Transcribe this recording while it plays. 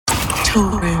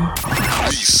Toolroom.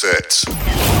 Reset.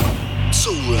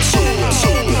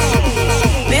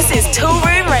 This is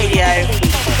Toolroom Radio.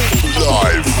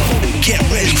 Live. Get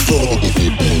ready for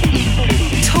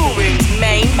Toolroom's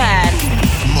main man,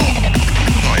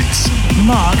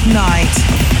 Mark Knight.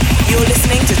 You're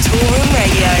listening to Toolroom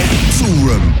Radio.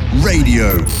 Toolroom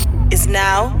Radio is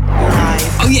now live.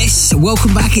 Oh yes,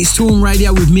 welcome back. It's Toolroom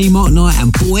Radio with me, Mark Knight,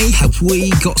 and boy, have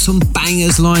we got some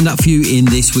bangers lined up for you in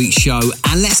this week's show.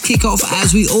 And let's kick off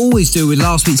as we always do with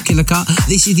last week's killer cut.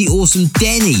 This is the awesome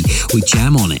Denny with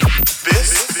Jam on It.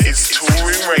 This is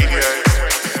Toolroom Radio.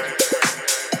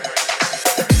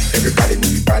 Everybody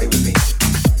move your body with me.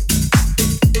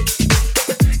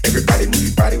 Everybody move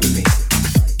your body with me.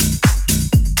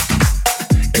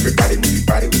 Everybody move your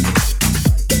body with me.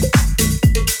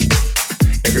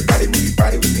 Everybody move your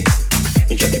body with me.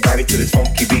 And jack your body to this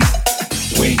funky beat.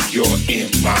 When you're in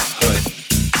my hood,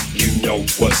 you know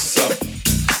what's up.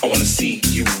 I wanna see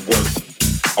you work.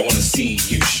 I wanna see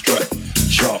you strut.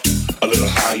 Jump a little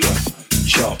higher.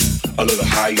 Jump a little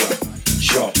higher.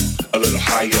 Jump a little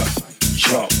higher.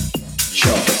 Jump,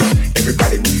 jump.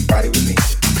 Everybody move your body with me.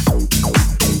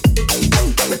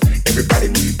 Everybody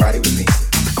move your body with me.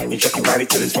 And jack your body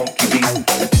to this funky beat.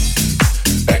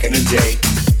 Back in the day,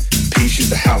 Peace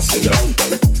used to house it up.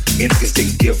 And niggas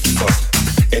didn't give a fuck.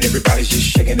 And everybody's just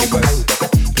shaking their butts.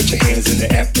 Put your hands in the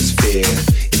atmosphere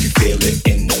if you feel it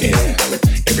in the air.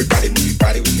 Everybody move your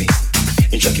body with me.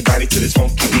 And jack your body to this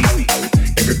funky beat.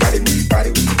 Everybody move your body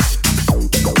with me.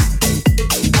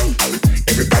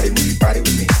 Everybody move your body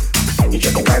with me. And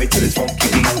jack your body to this funky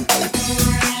beat.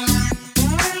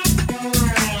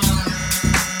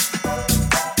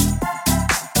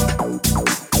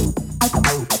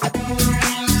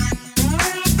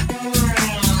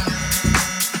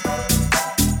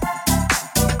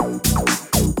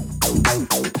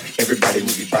 Everybody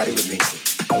move your body with me.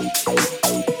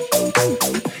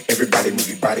 Everybody move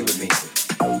your body with me.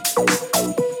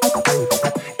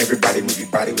 Everybody move your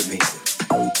body with me.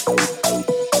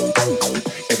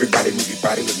 Everybody move your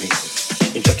body with me.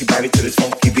 And jack your body to this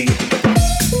funky beat.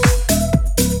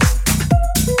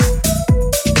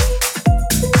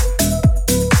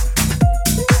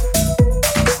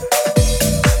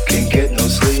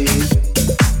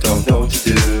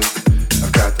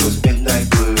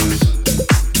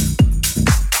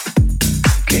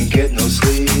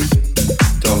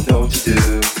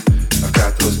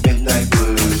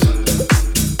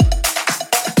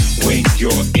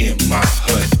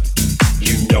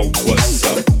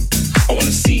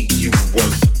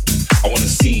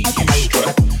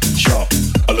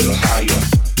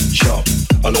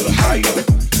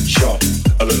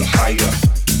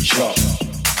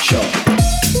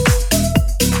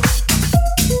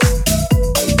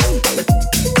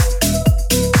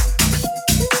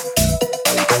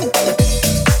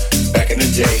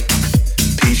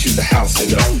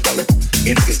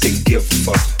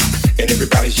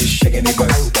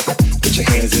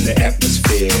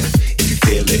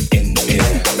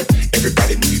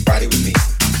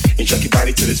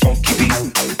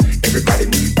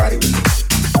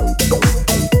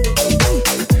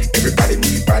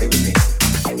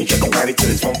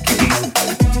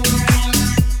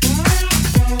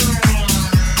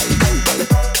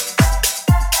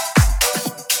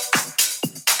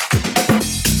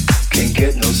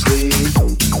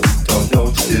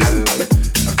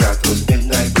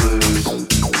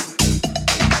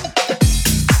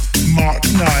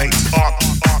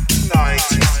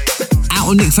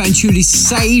 Truly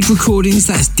saved recordings.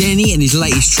 That's Denny and his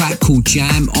latest track called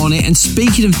Jam on It. And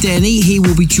speaking of Denny, he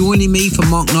will be joining me for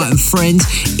Mark Knight and Friends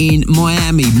in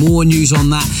Miami. More news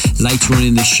on that later on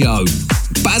in the show.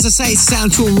 But as I say, it's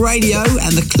Sound Tool Radio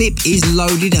and the clip is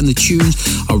loaded and the tunes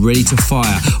are ready to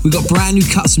fire. We've got brand new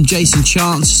cuts from Jason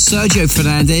Chance, Sergio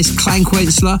Fernandez, Clank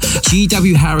Wensler,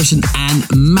 G.W. Harrison and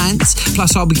Mant.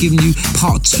 Plus I'll be giving you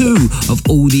part 2 of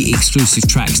all the exclusive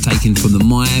tracks taken from the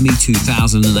Miami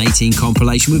 2018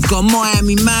 compilation. We've got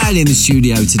Miami Mad in the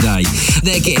studio today.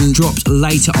 They're getting dropped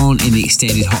later on in the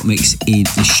extended hot mix in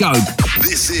the show.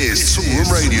 This is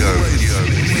Toolroom Radio.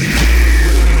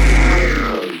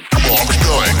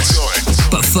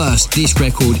 But first, this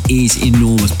record is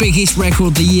enormous. Biggest record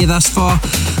of the year thus far?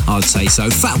 I'd say so.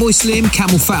 Fatboy Slim,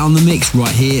 Camel Fat on the mix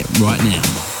right here, right now.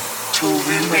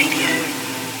 Toolroom Radio.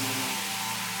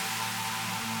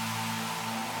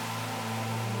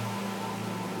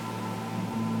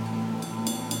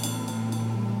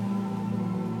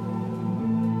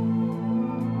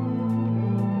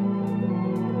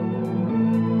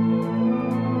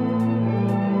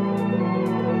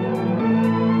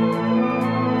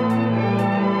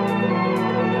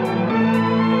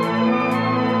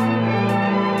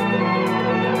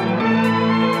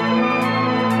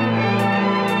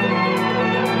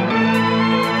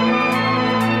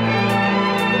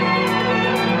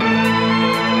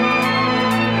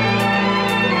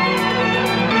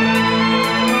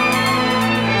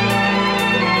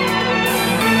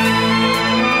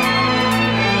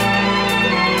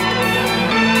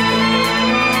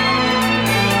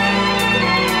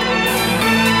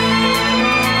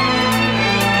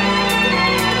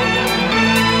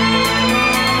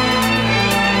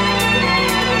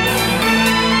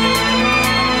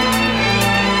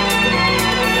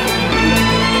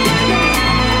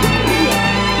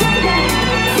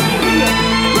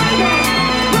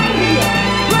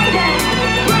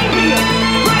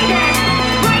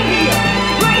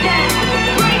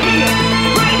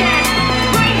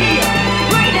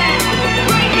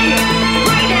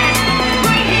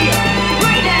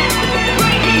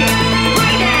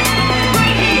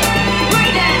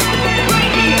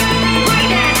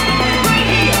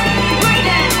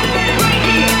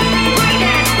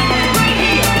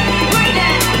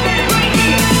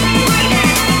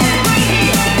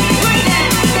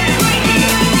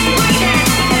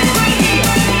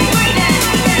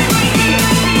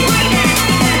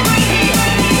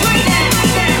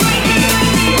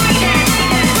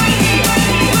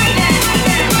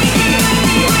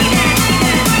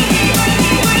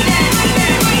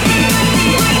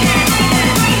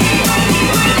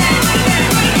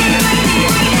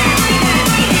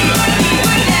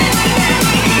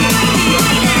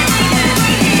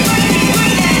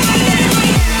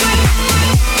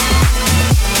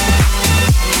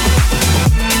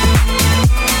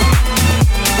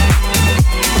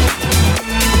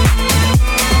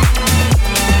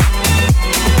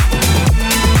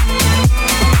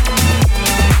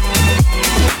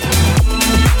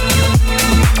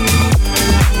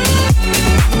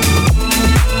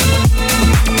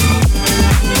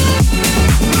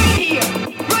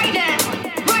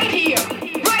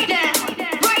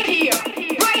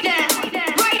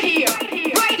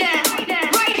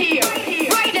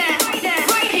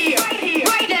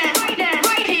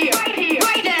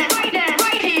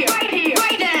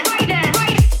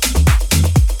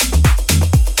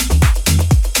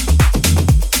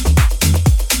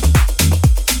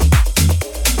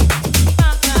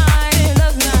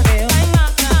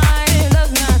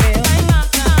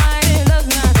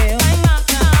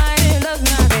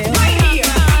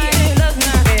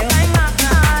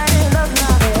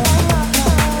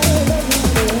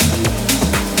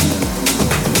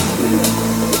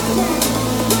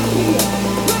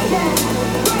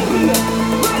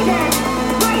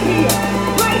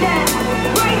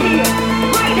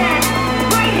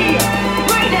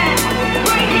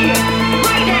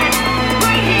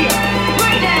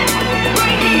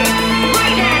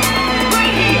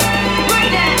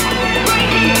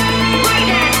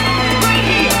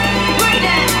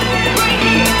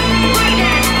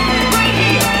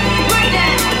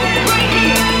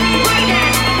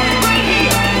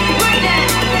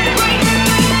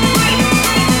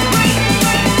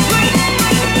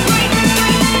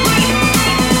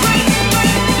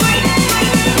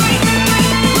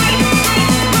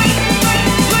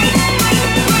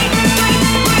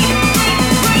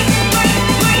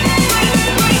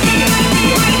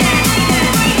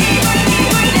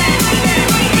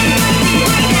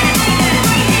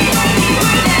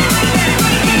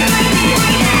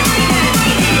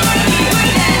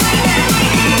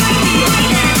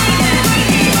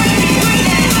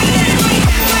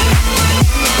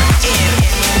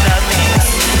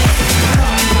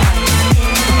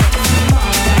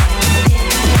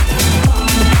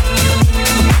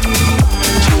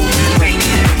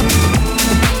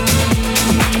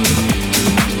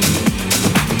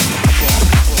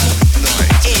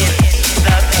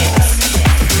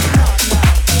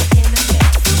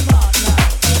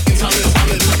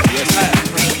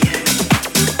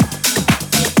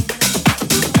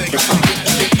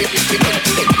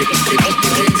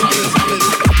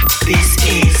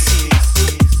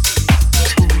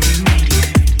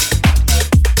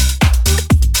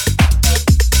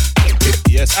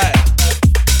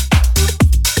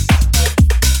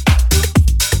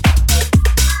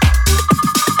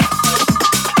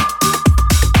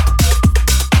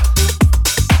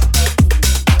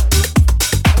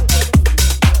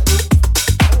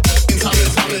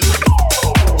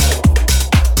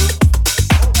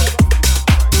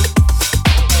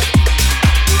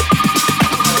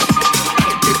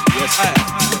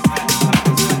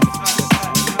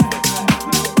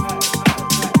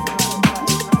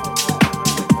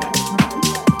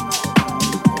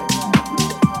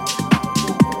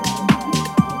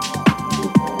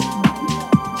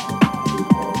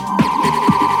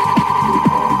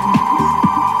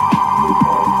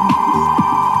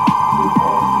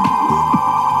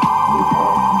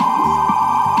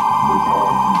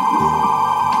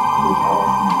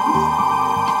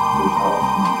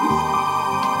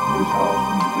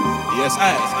 Yes,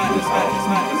 I. This house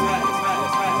music.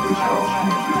 This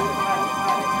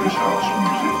house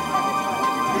music.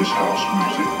 This house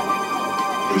music.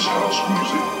 This house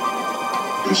music.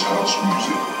 This house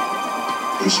music.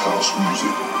 This house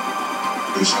music.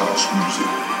 This house music.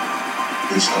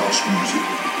 This house music.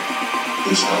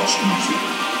 This house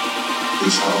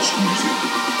music.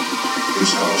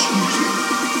 This house music.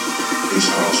 This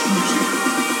house music.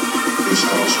 This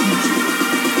house music.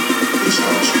 This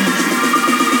house music.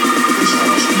 This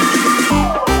house music.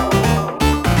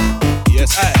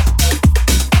 Yes, I.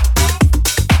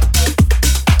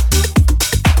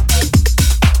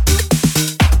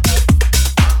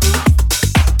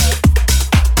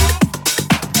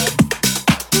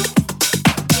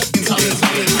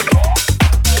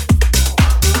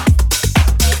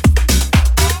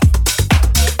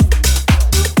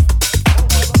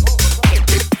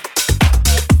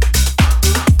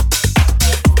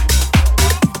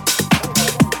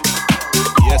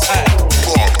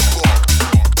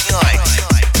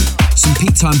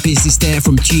 Time business there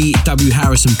from G.W.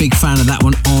 Harrison. Big fan of that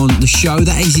one on the show.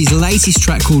 That is his latest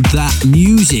track called That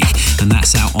Music, and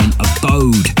that's out on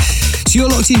Abode. So you're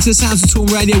locked into the sounds of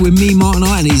Toolroom Radio with me, Mark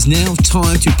Knight, and it is now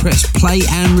time to press play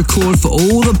and record for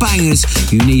all the bangers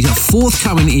you need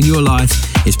forthcoming in your life.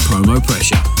 Is Promo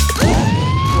Pressure.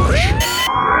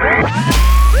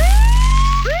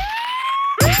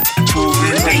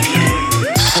 Toolroom Radio.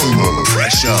 Promo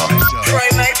Pressure.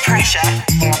 Promo Pressure.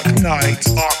 Mark Knight.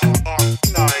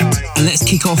 And let's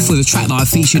kick off with a track that I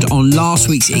featured on last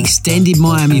week's extended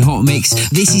Miami Hot Mix.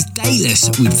 This is Dateless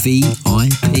with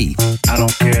VIP. I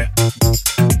don't care.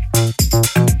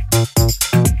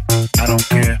 I don't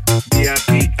care.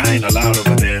 VIP, I ain't allowed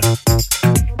over there.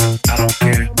 I don't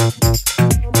care.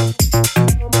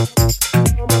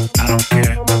 I don't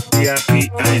care.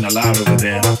 VIP, I ain't allowed over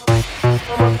there.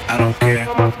 I don't care.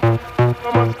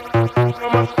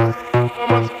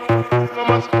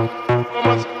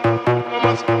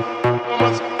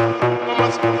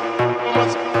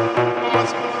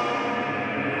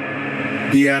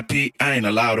 VIP, I ain't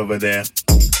allowed over there.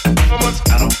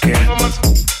 I don't care.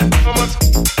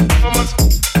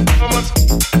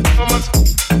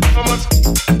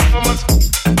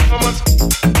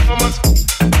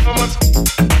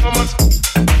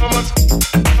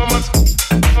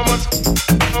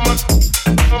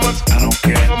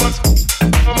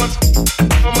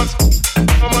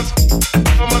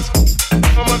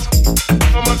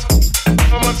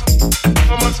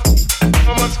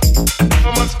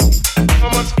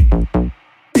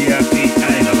 VIP,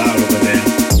 I ain't allowed over there.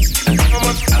 I don't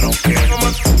care.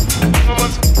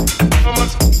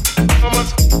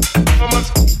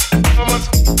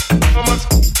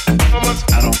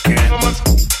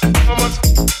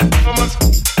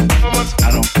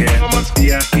 I don't care.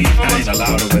 VIP, I ain't allowed over there. I don't care. I don't care. VIP, I ain't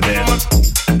allowed over there.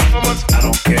 I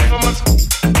don't care.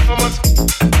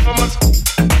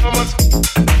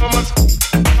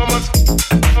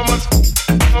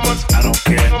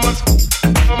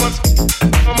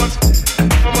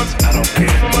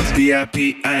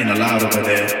 VIP, I ain't allowed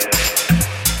over there.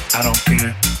 I don't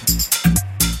care.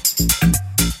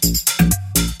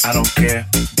 I don't care.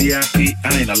 VIP,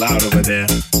 I ain't allowed over there.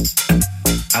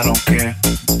 I don't care.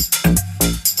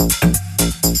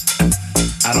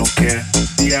 I don't care.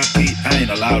 VIP, I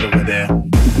ain't allowed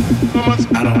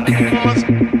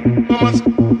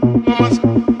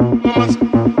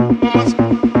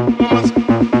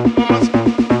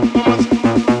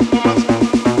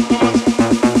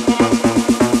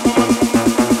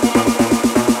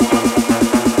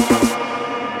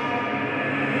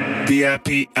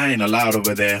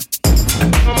over there.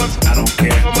 I don't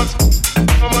care.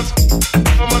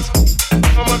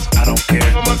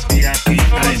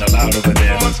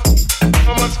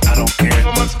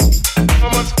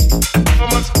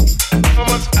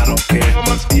 I don't care.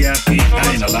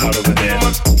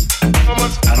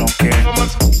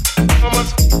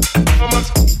 VIP, I ain't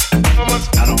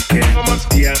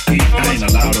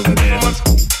allowed over there. I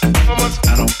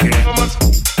don't care.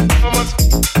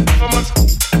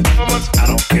 I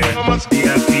don't care.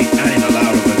 VIP, I ain't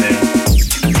allowed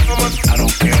over there. I don't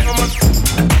care.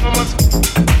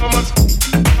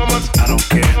 I don't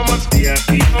care. VIP,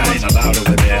 I ain't allowed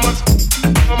over there.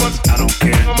 I don't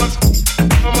care.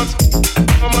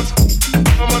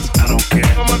 I don't care.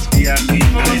 VIP,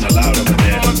 I ain't allowed over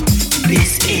there.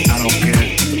 This is I don't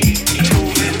care.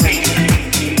 Toolroom Radio.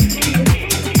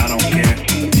 I don't care.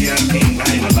 VIP, I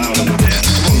ain't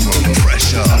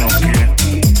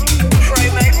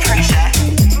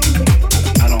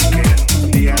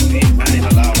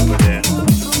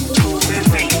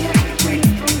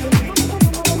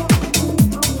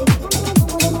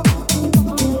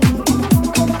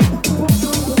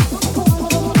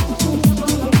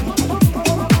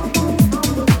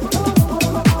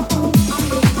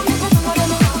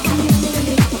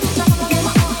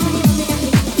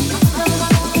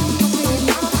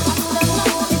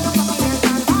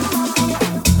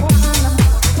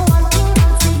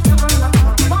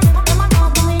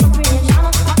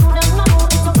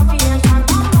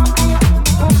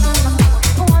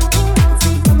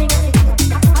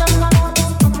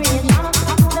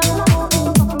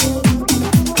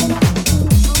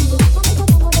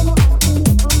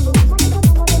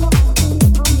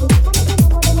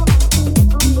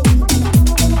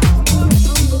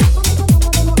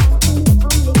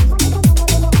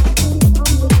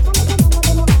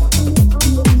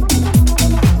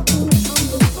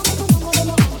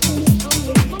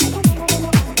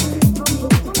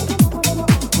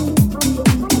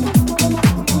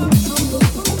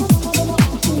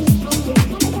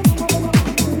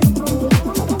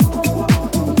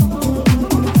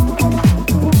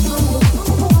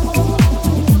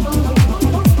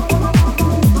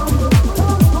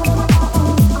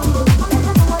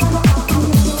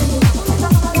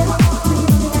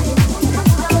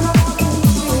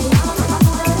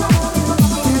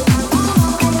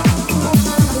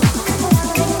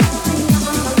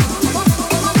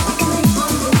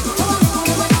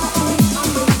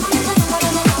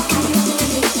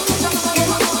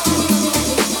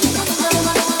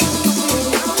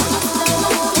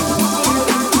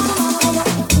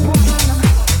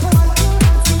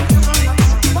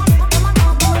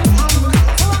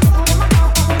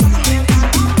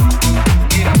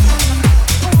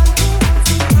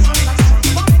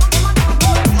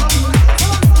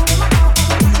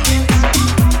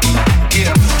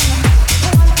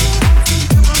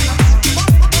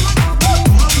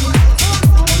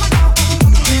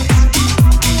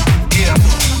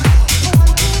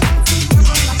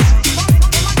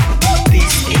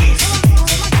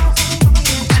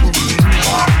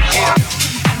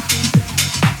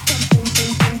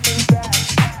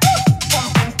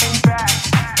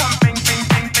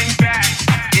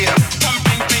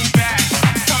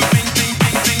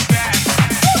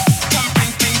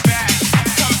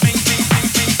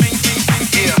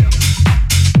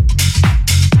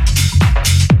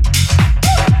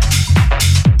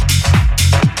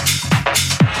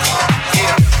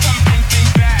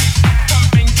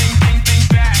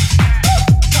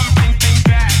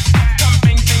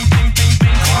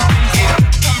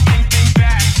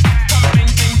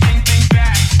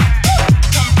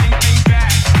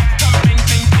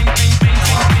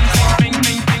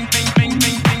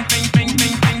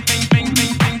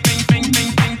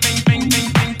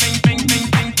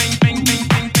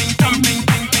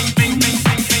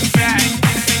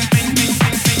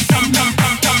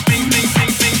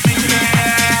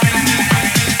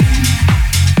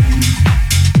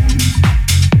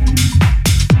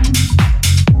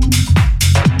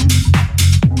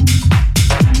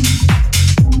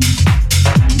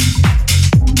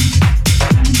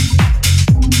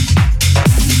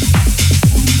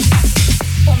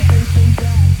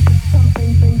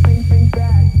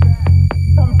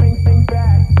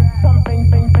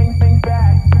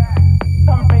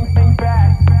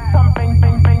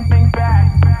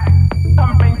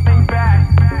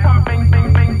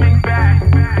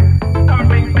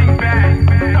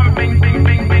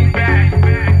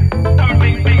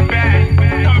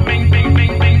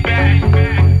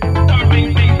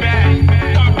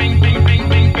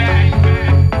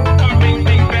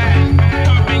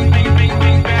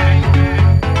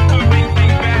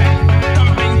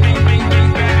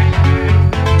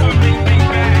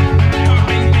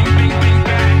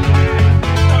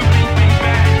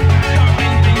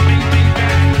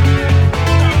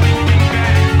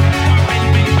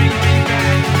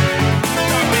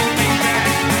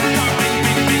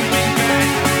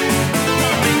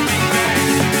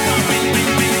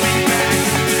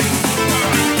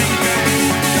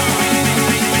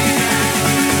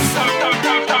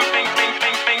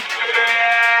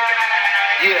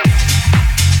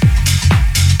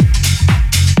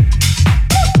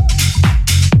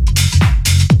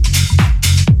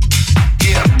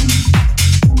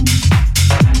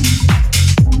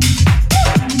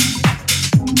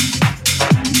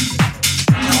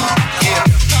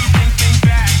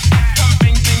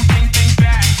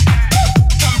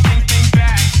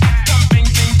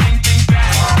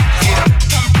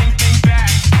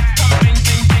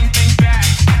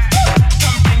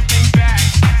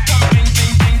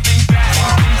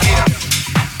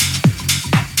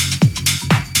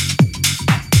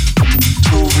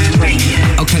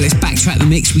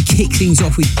kick things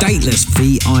off with Dateless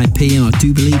VIP, and I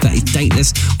do believe that is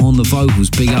Dateless on the vocals.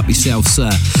 Big up yourself,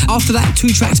 sir. After that, 2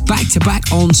 tracks back to back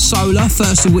on Solar,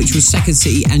 first of which was Second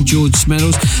City and George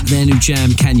Smeddles, their new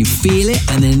jam Can You Feel It,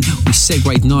 and then we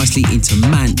segued nicely into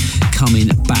Man coming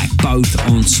back, both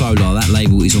on Solar. That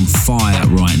label is on fire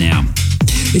right now.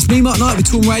 It's me, Mark Knight,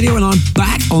 with Toolroom Radio, and I'm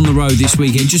back on the road this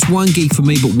weekend. Just one gig for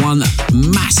me, but one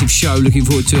massive show. Looking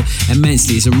forward to it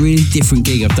immensely. It's a really different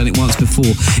gig. I've done it once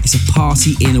before. It's a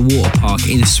party in a water park,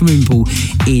 in a swimming pool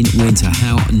in winter.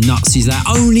 How nuts is that?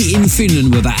 Only in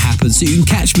Finland will that happen. So you can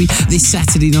catch me this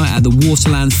Saturday night at the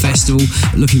Waterland Festival.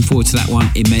 Looking forward to that one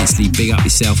immensely. Big up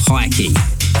yourself, Heike.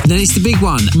 And then it's the big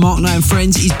one. Mark Knight and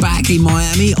Friends is back in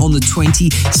Miami on the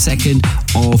 22nd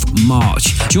of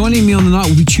March. Joining me on the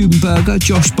night will be Tubenberger,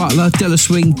 Josh Butler, Della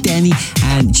Swing, Denny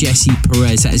and Jesse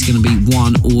Perez. That is going to be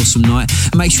one awesome night.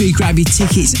 Make sure you grab your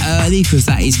tickets early because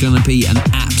that is going to be an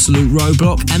absolute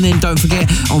roadblock. And then don't forget,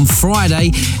 on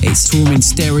Friday, it's Toolroom in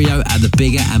Stereo at the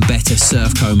bigger and better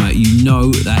Surf Coma. You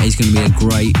know that is going to be a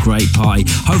great, great party.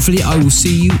 Hopefully I will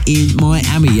see you in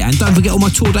Miami. And don't forget, all my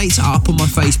tour dates are up on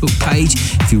my Facebook page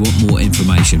if you want more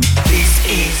information. This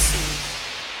is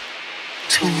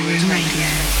Toolroom Radio.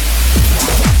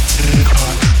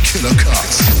 Killer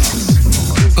Cuts.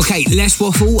 Okay, let's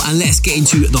waffle and let's get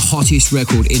into the hottest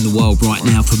record in the world right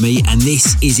now for me, and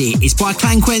this is it. It's by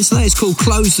Clan Quensler, it's called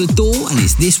Close the Door, and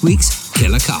it's this week's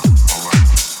Killer Cut.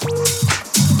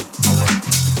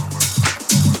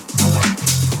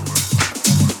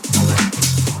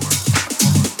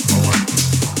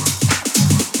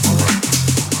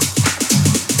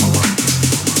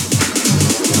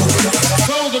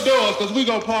 Close the doors, because we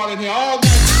gonna party in here all night.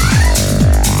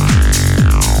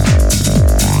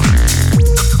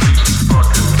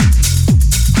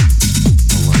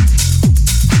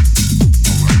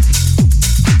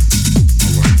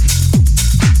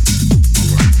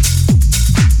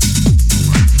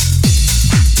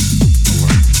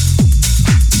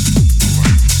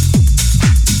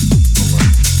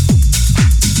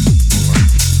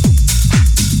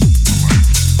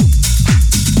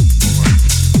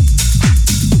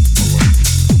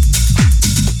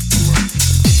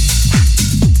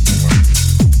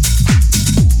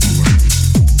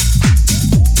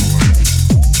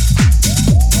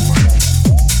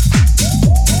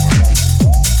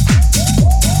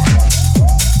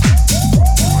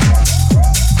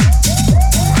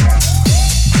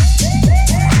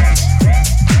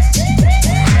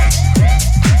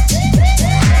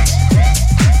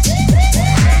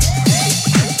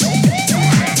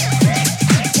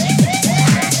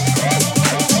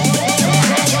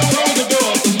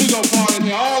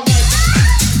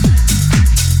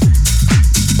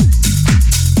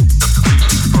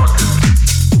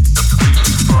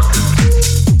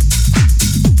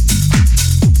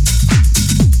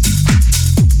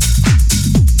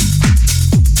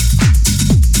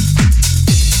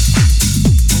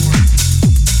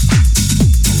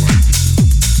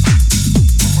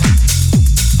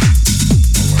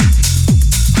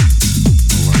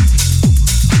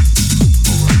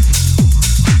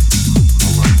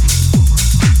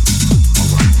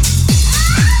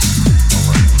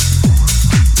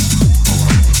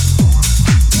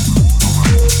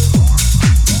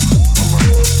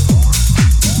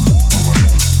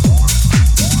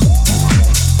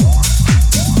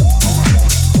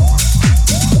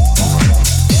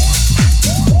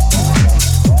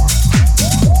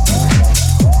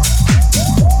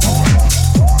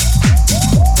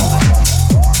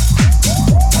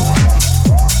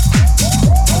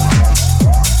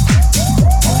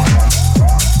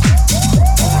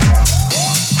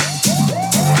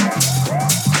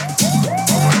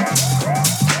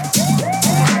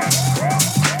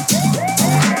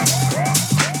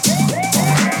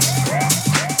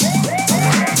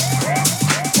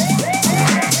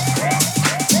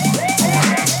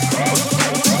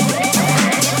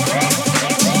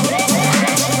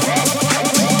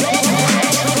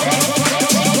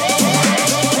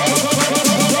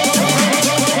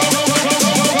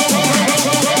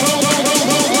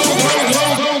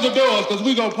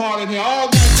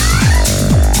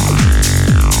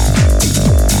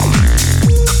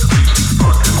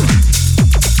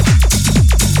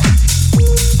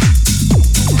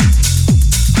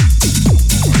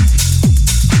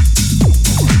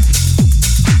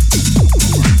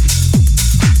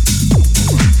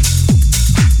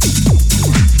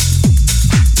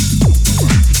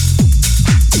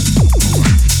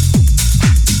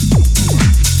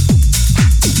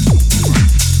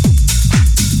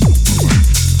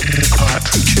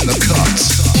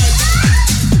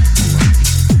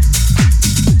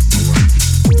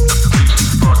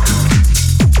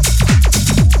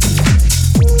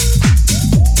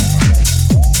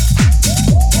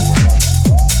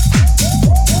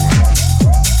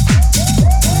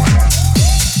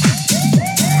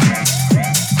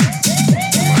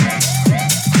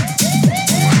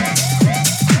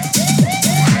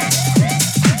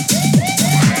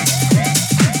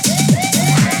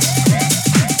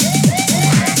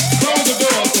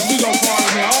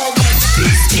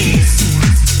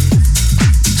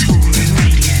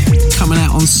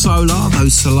 Solar.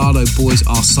 Those Solado boys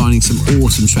are signing some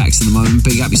awesome tracks at the moment.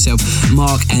 Big up yourself,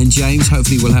 Mark and James.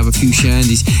 Hopefully we'll have a few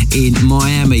shandies in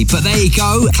Miami. But there you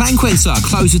go. Clanquencer,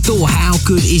 Close the Door. How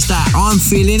good is that? I'm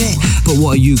feeling it. But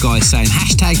what are you guys saying?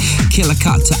 Hashtag Killer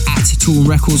Cut to @Toolroom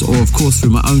Records, or of course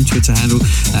through my own Twitter handle.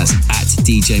 That's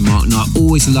 @DJ Mark Knight.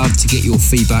 Always love to get your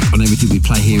feedback on everything we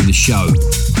play here in the show.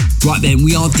 Right then,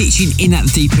 we are ditching in at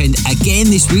the deep end again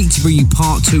this week to bring you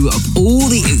part 2 of all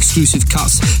the exclusive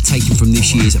cuts taken from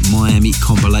this year's Miami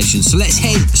compilation. So let's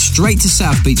head straight to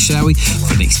South Beach, shall we,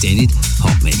 for an extended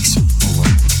hot mix.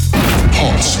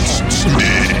 Hot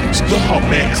mix. The hot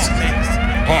mix.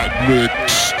 Hot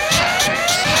mix.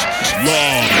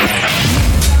 Live.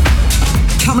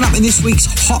 Coming up in this week's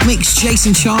Hot Mix,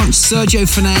 Jason Chance, Sergio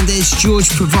Fernandez, George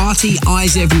Pravati,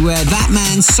 Eyes Everywhere, That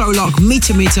Man, Solok,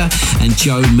 Mita Mita, and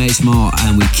Joe Mesmar.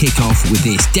 And we kick off with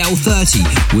this, Del 30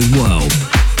 with World.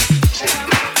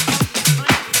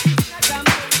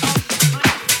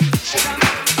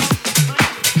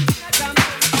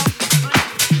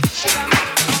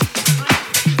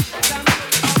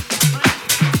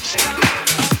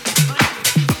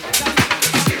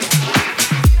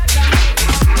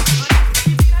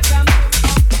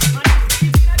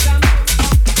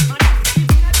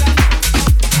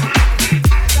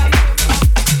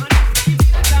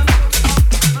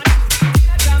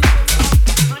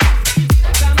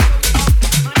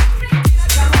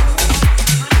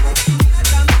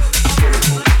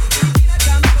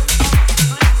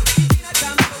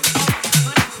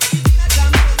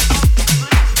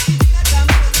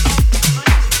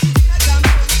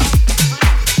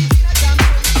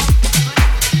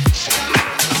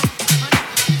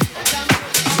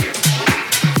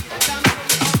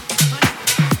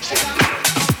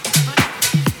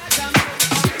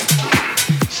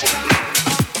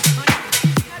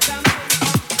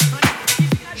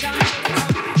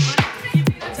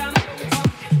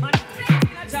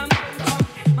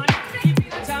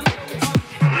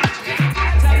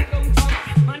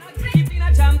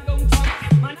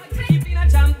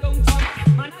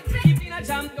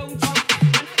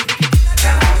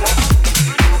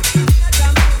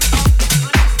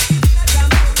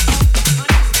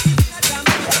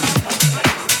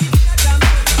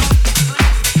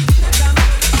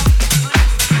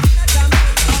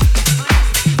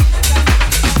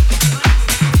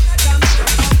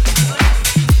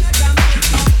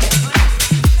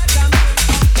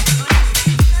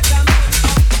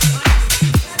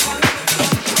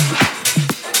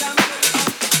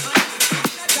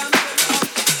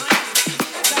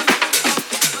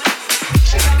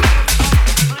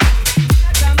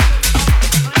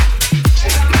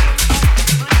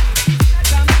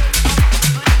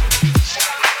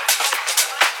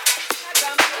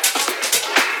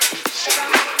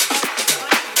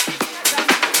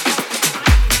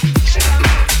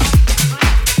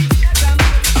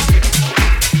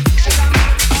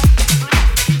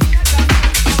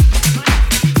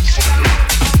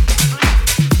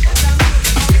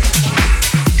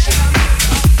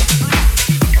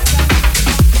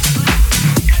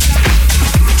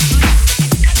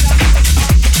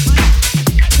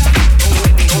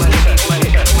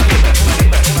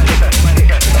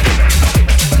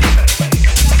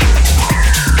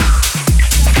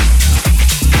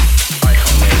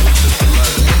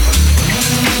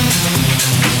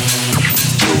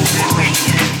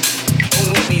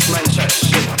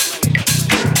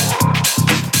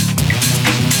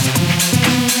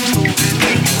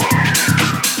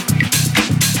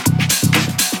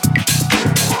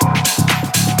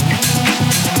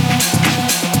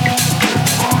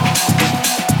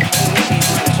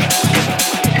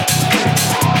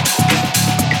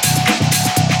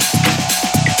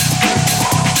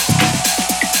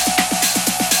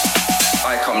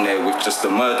 just a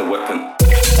murder weapon.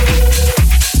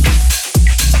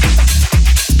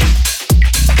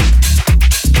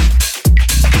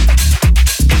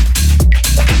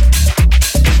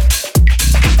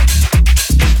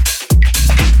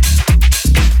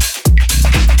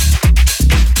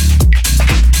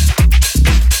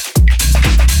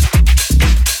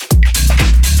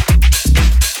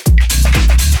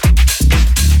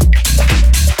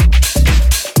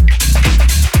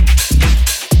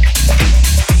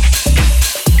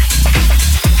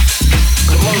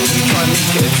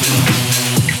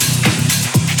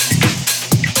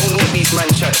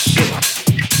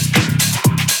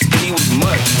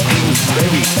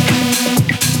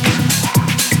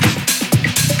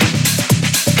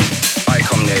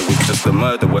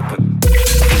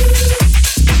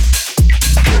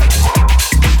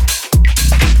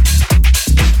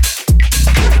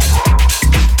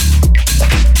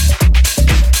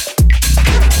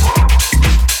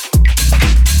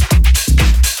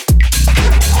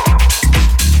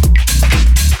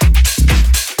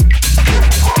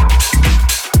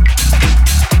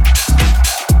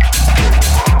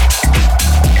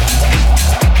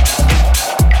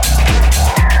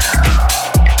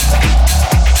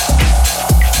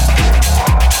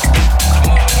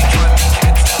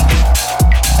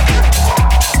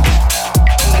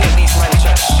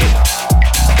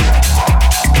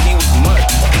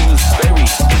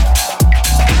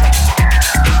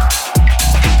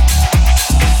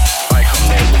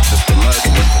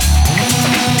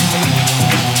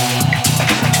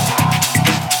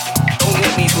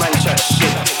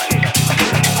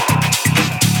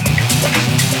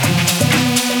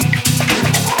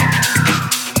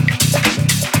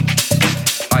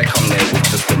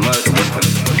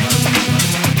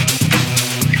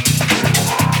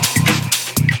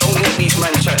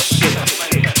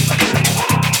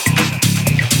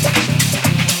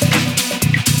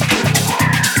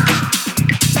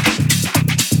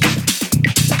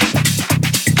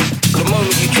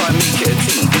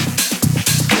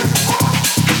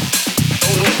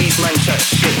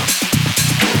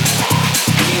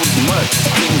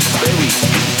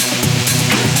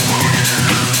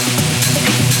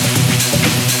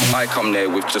 I come there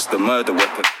with just a murder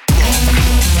weapon.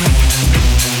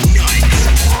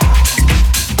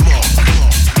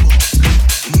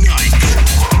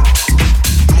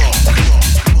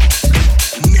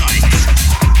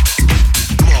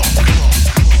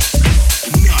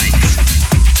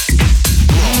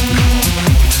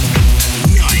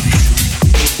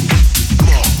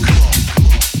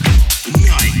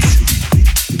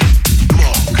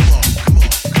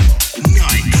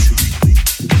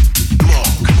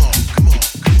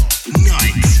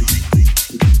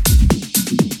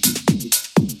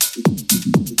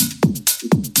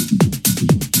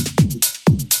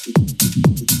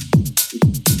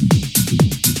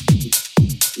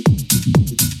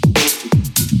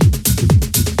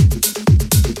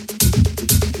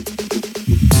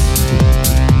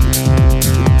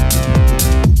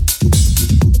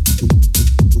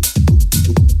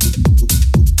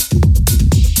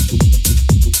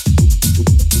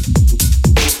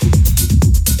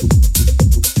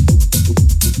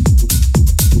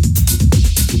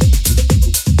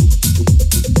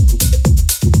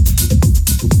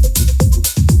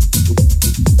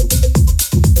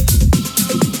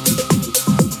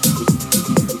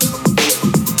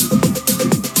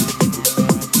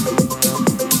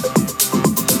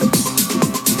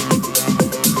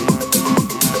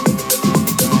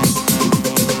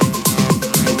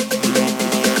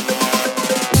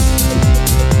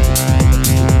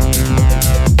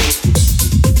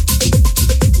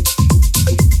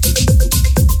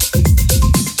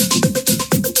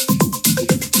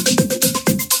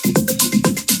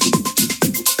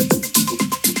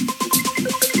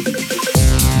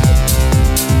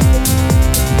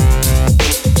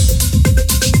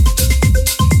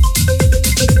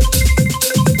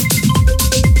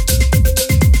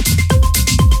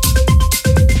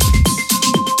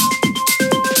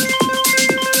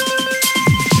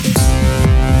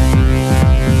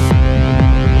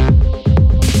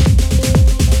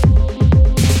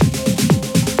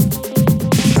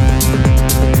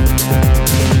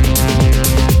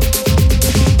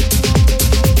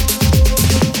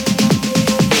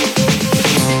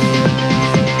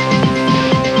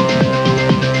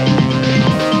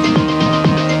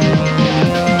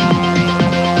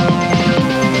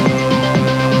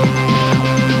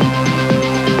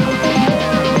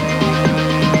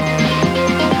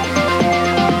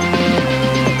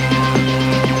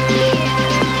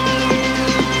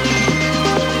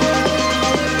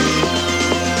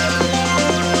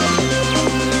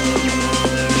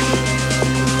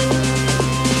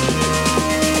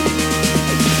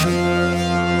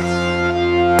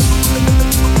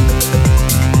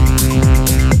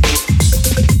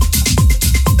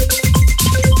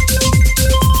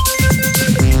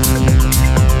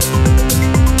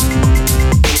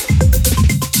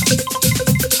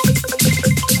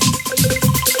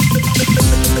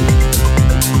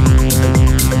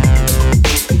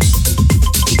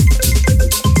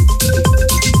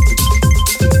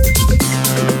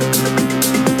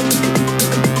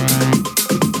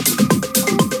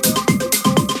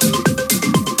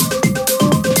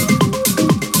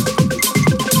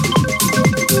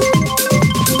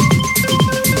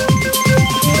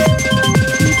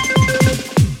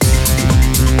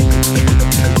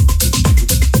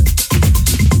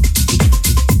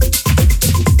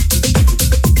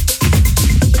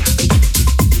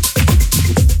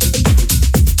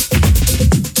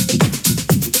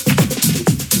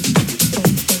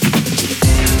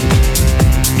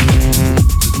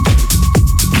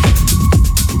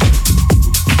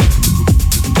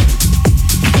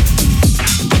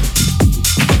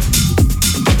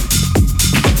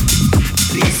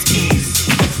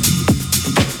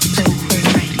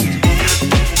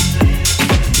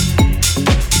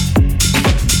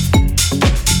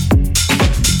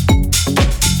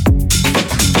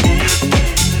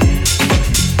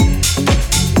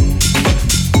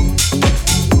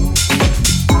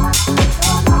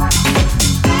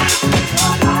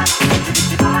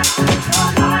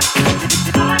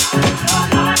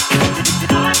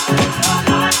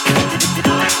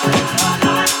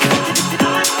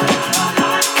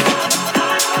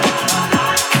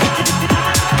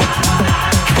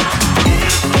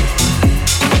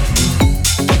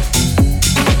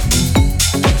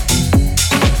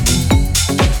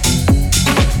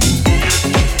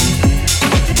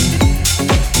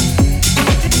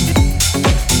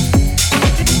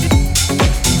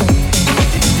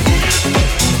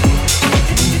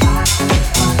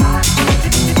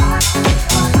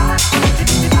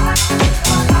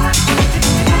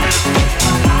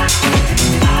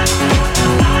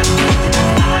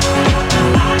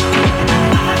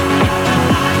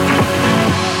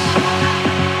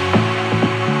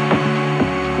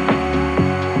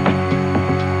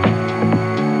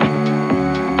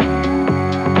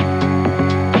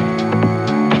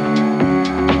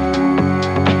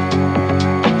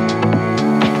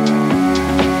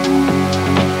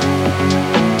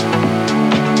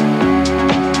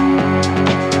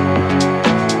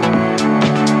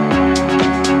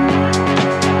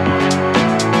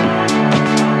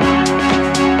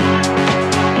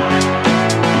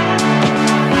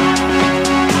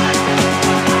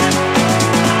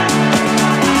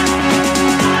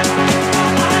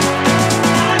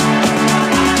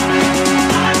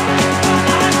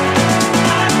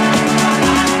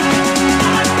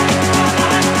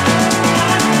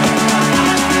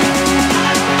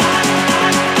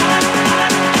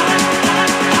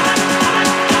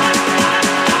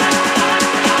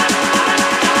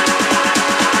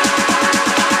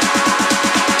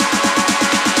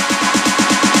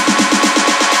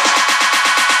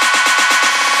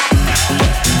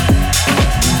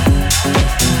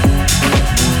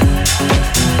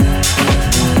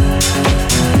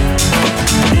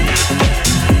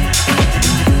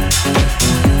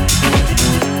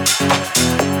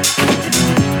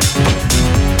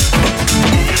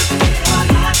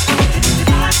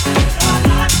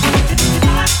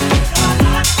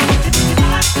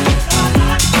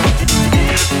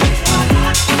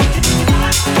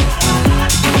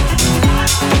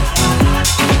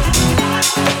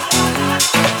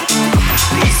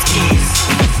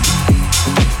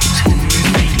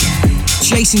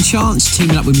 Jason Chance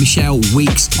teaming up with Michelle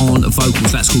Weeks on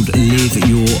vocals. That's called Live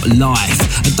Your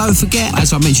Life. And don't forget,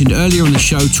 as I mentioned earlier on the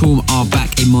show, Toolroom are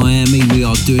back in Miami. We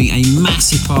are doing a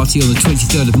massive party on the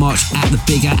 23rd of March at the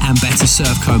bigger and better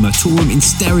Surf Coma. Toolroom in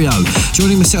stereo.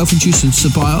 Joining myself and Jason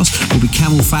Ceballos will be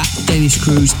Camel Fat, Dennis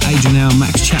Cruz, Adrian Hour,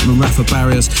 Max Chapman, Rafa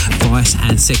Barrios, Vice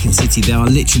and Second City. There are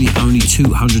literally only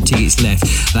 200 tickets left.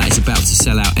 That is about to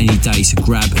sell out any day, so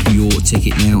grab your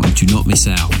ticket now and do not miss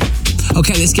out.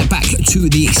 Okay, let's get back to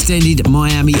the extended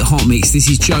Miami Hot Mix. This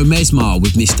is Joe Mesmar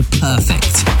with Mr.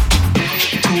 Perfect.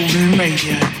 Toolroom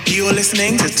Radio. You're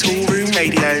listening to Toolroom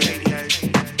Radio.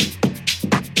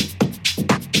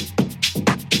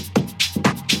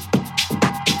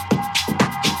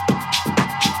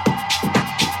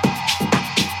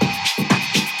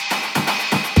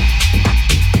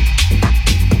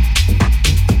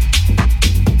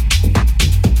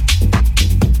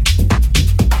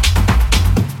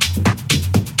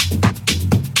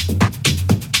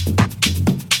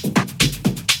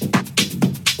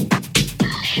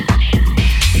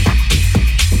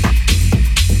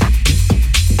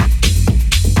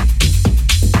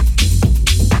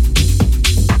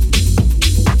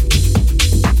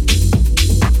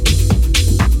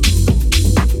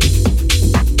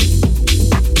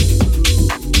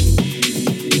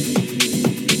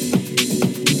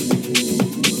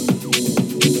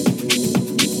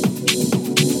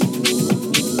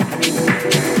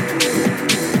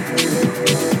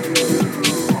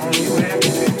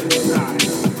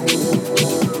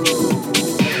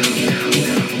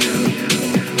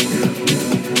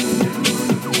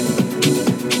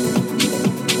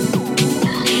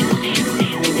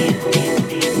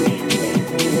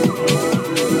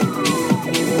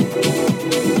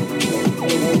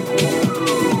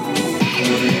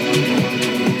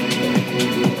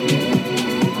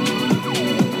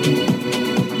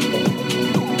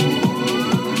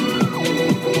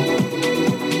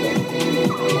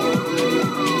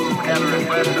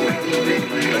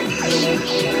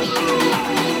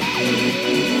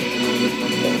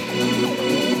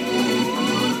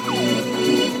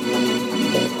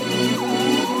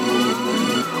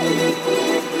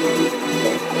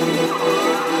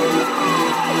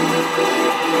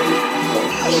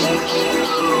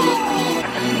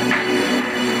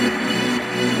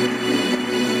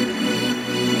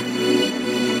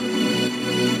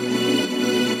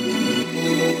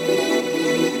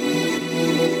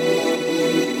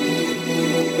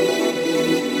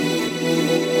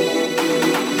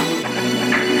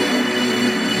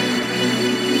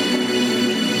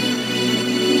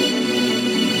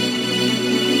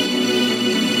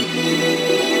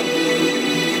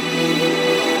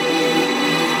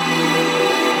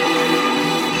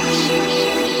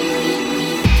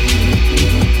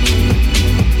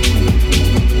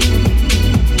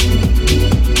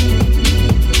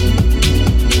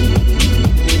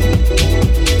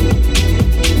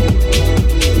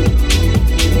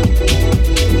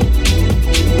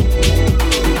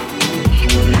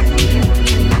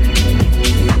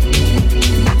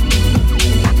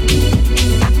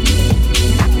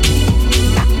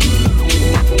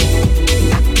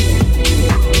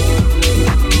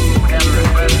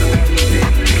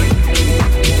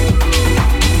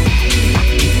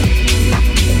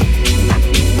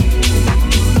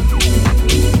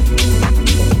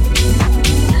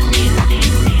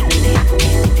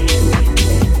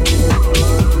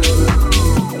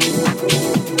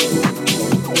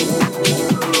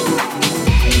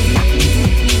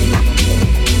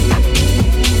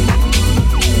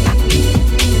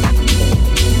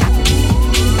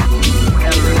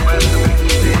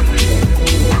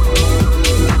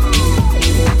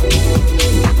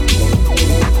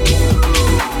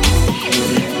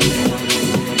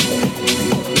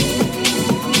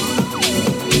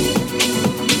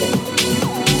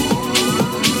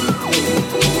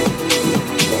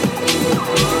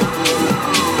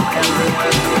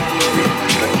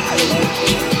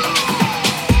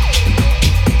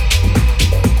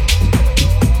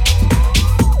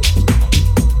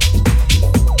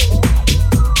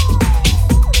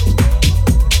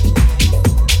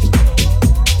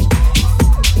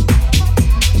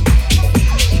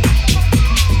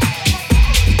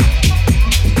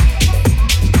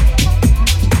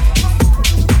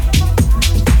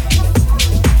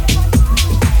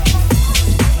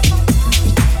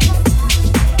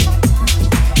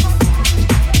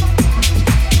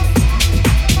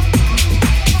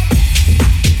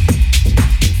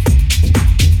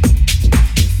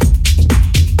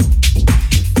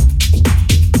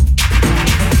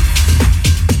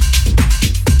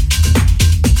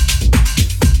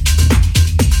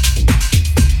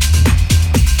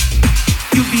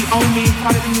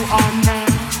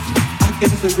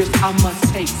 guess it's a risk I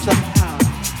must take somehow.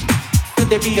 Could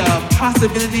there be a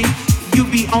possibility you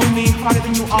be on me harder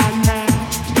than you are now?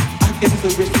 I guess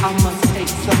it's a risk I must take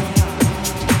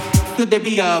somehow. Could there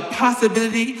be a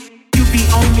possibility you be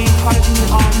on me harder than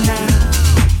you are now?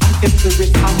 I guess it's a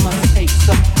risk I must take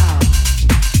somehow.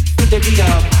 Could there be a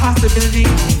possibility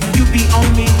you be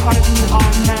on me harder than you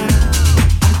are now?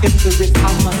 I guess it's a risk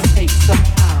I must take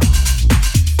somehow.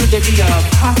 Could there be a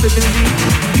possibility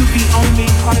you be on me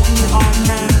harder than you are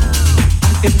now?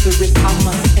 I guess it's a risk I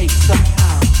must take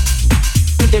somehow.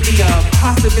 Could there be a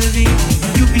possibility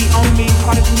you be on me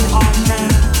harder than you are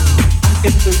now? I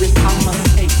guess it's a risk I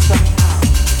must take somehow.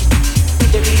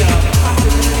 Could there be a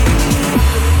possibility?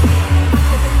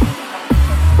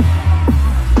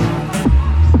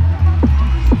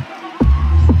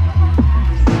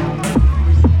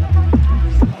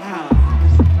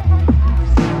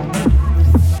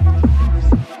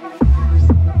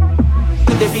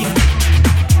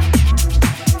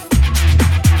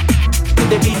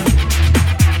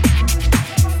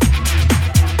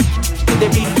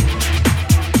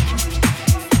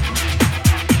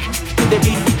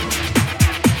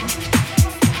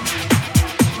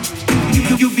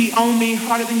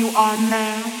 Harder than you are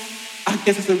now. I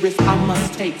guess it's a risk I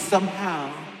must take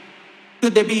somehow.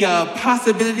 Could there be a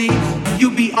possibility you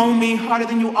be on me harder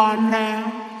than you are now?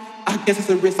 I guess it's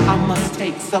a risk I must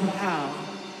take somehow.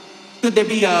 Could there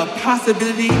be a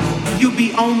possibility you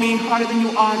be on me harder than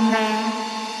you are now?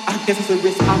 I guess it's a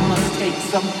risk I must take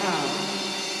somehow.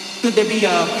 Could there be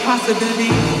a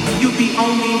possibility you be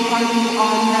on me harder than you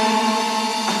are now?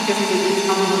 I guess it's a risk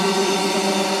I must take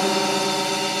somehow.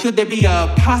 Could there be a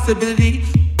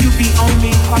possibility you be on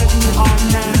me harder than you are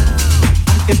now?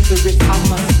 I guess it's a risk I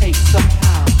must take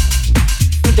somehow.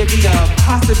 Could there be a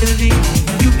possibility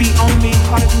you be on me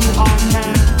harder than you are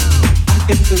now? I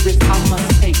guess it's a risk I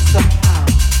must take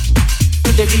somehow. Could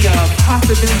there be a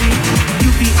possibility you be on me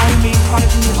harder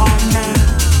than you are now?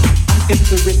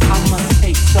 I guess it's a risk I must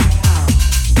take somehow.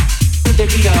 Could there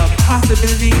be a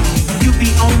possibility you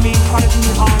be on me harder than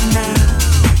you are now?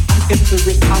 I guess it's a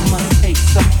risk I must take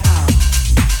somehow.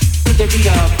 Could there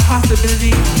be a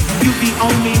possibility you be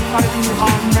on me harder than you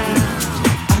are now?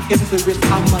 I guess it's a risk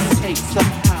I must take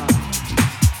somehow.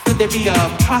 Could there be a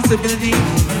possibility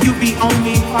you be on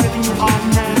me harder than you are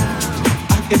now?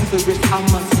 I guess it's a risk I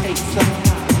must take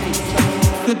somehow.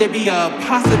 Could there be a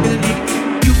possibility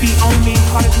you be on me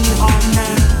harder than you are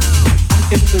now? I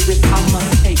guess it's a risk I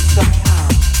must take somehow.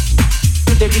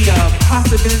 Could there be a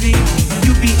possibility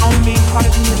you be on me harder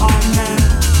than you are now?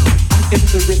 I guess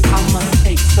it's a risk I must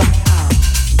take somehow.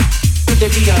 Could there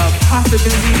be a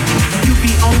possibility you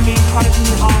be on me harder than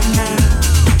you are now?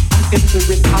 I guess it's a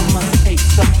risk I must take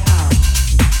somehow.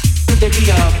 Could there be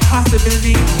a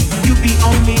possibility you be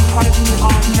on me harder than you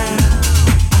are now?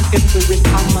 I guess it's a risk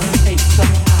I must take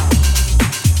somehow.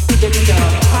 Could there be a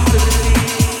possibility?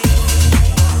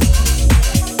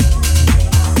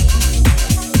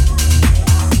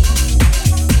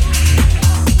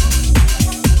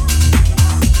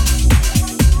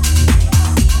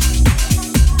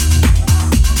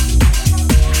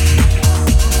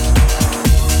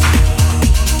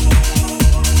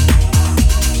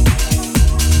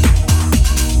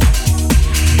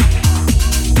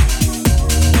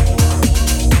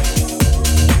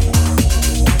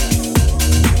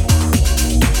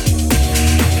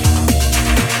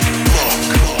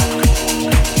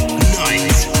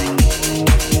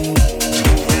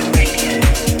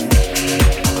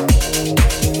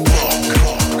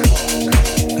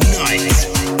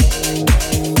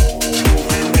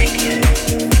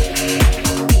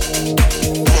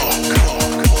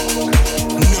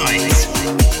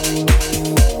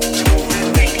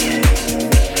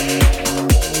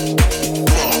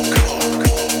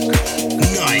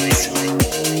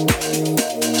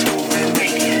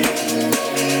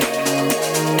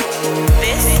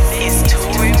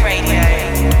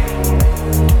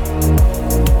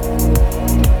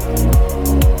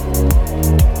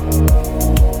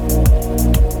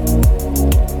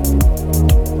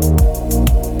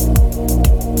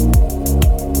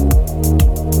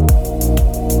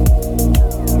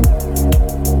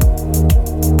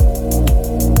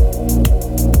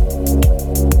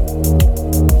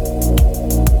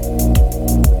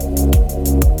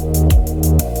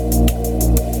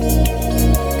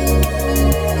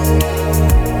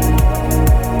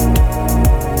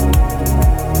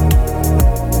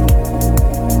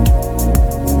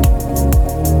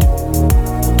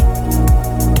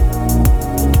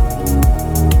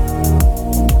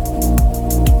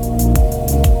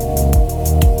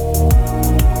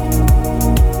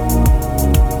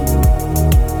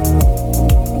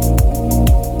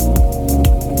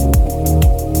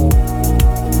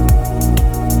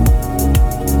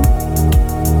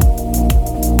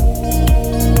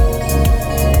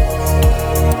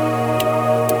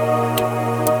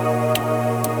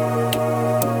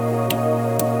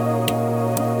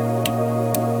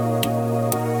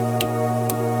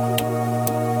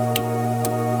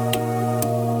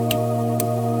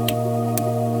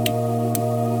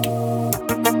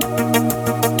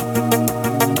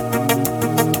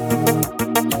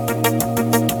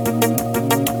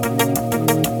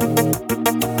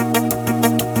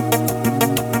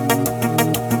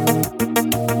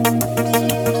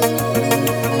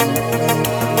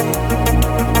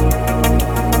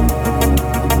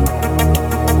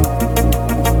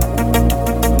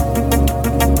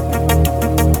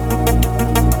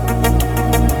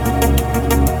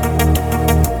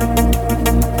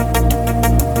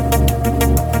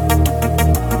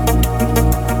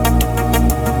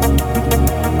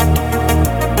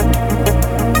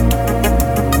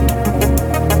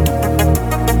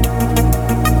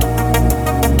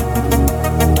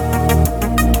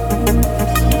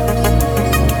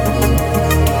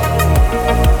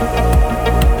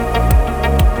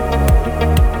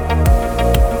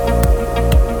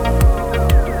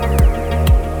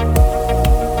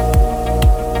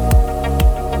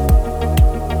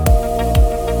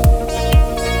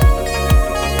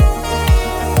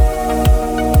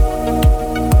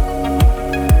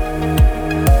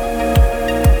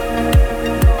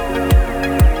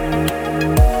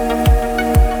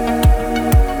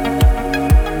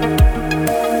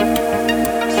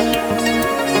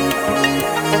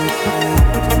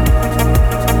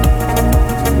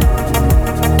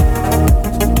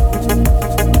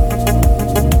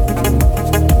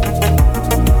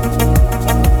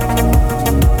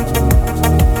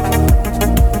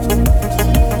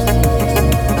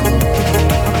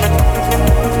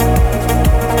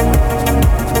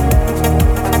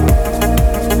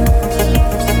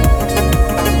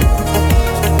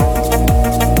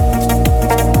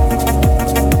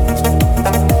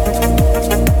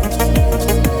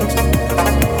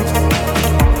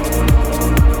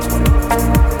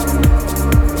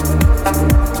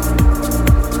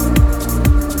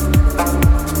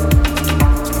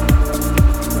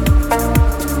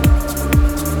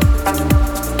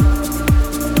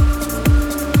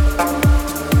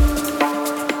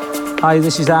 Hi,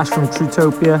 this is Ash from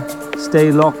Trutopia.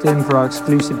 Stay locked in for our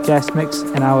exclusive guest mix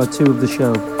in hour 2 of the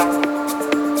show.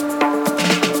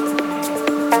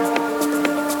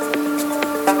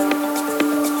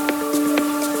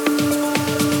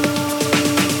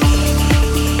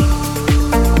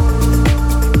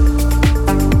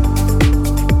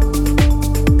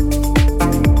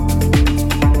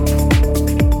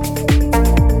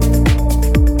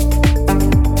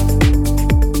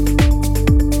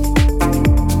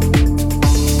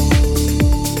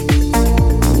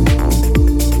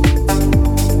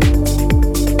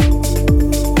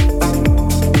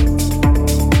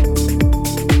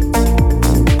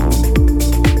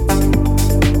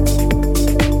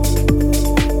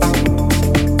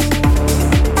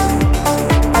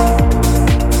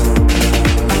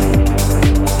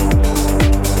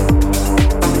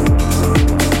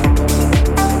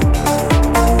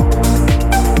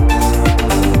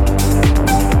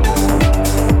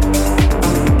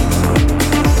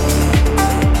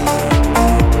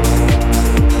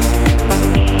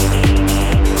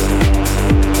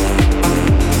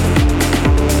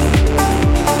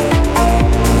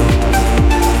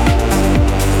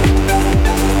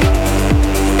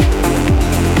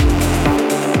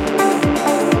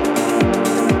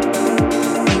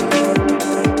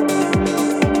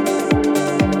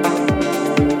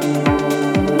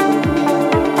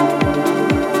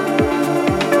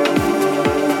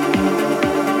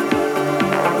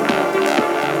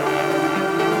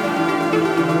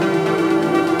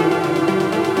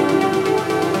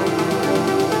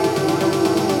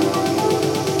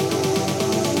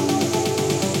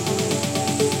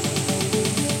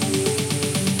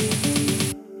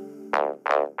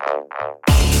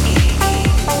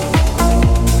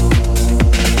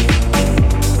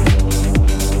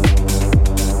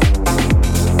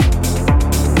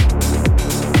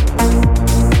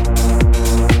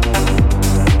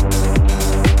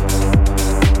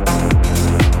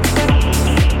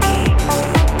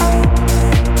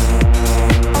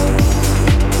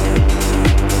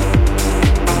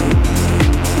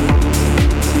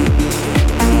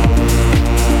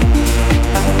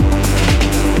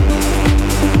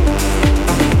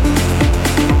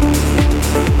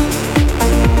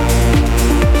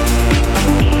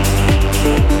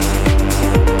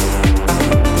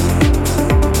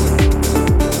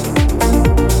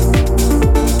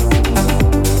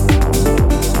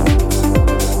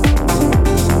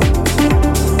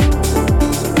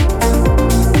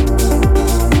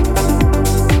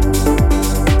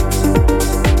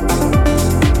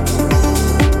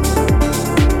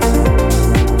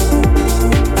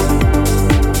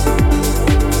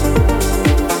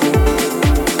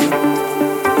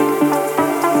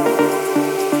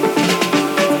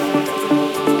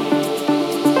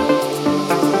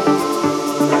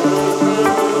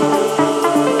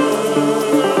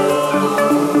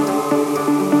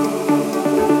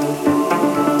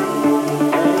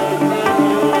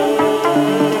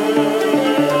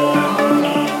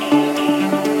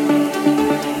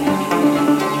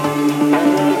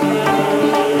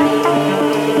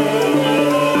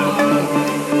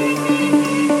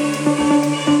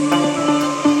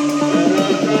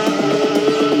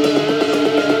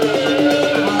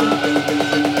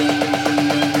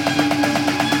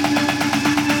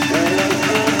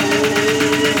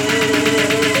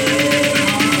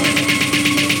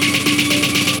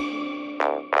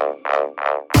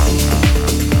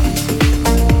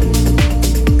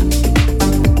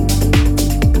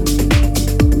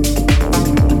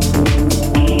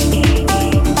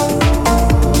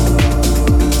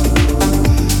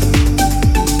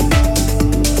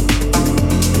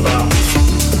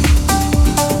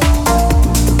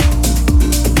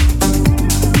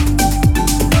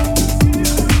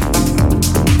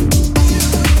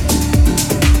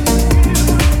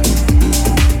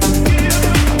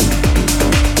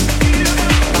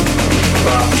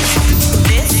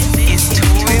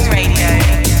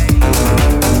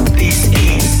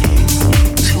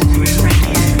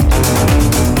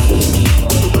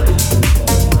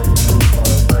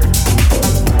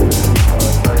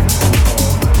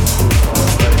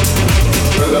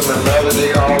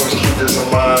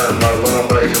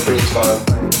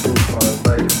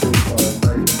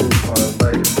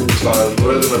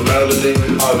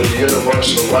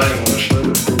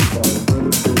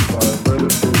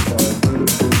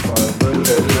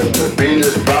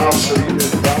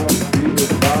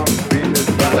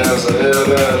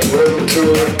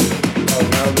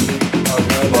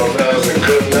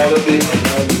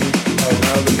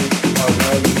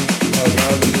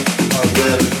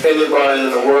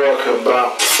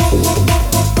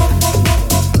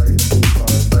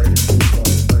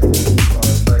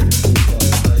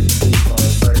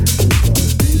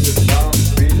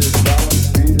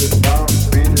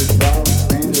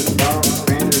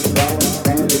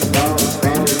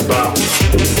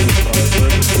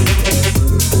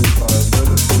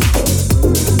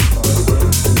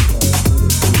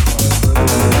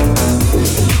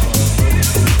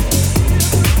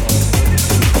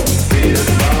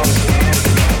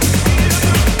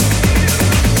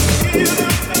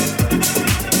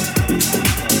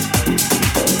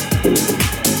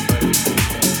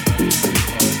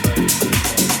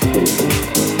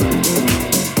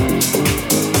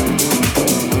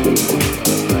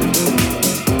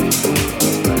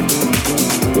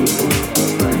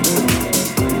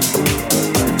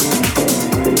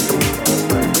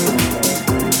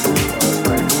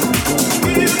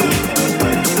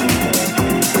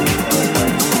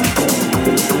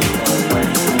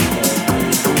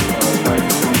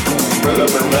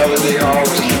 melody,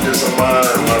 always keep this in mind.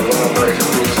 Like when I'm making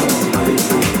music.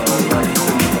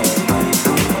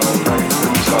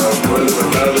 So rhythm and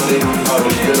melody are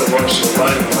the universal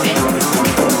language.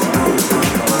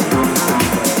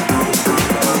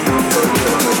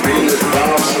 The beat is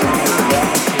bouncing.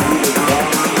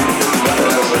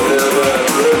 There's a little bit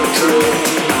of rhythm to it.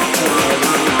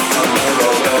 So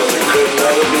there's a good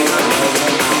melody.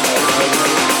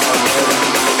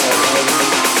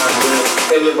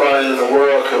 Anybody in the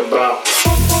world can bounce.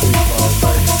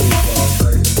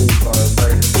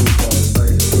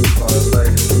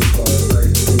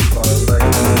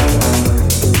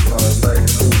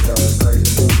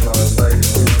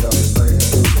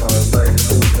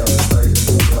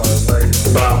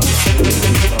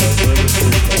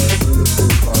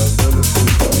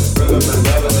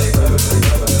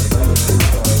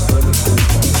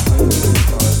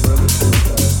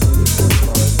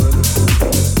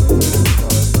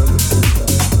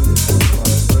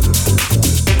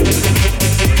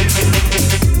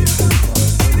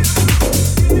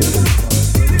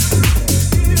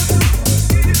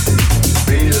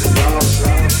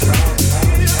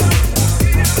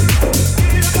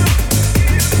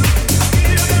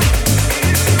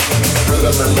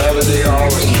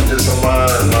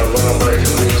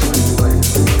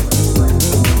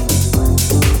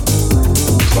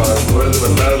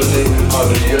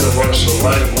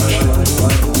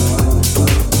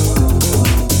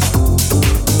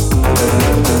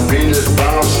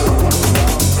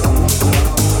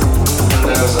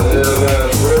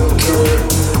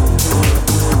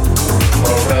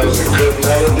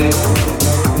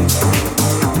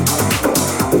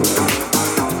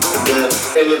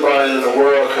 Anybody in the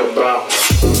world can bounce.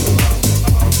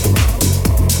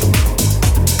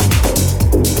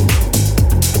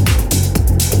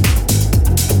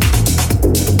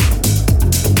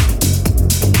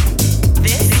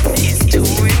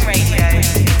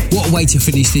 Way to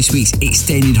finish this week's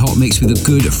extended hot mix with a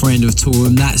good friend of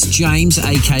Toolroom. That's James,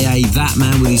 aka That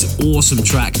Man, with his awesome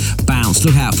track Bounce.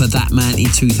 Look out for That Man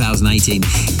in 2018.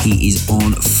 He is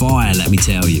on fire, let me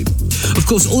tell you. Of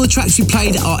course, all the tracks we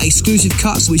played are exclusive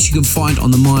cuts, which you can find on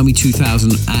the Miami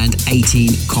 2018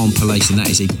 compilation. That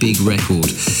is a big record.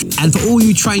 And for all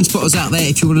you train spotters out there,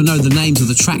 if you want to know the names of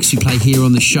the tracks we play here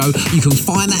on the show, you can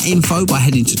find that info by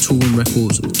heading to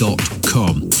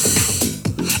toolroomrecords.com.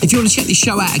 If you want to check the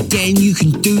show out again, you can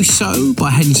do so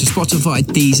by heading to Spotify,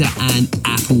 Deezer and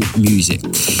Apple Music.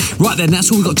 Right then,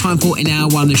 that's all we've got time for in hour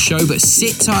one of the show, but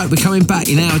sit tight, we're coming back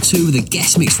in hour two with a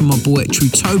guest mix from my boy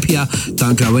Trutopia.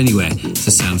 Don't go anywhere, it's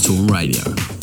the sound of Toolroom Radio.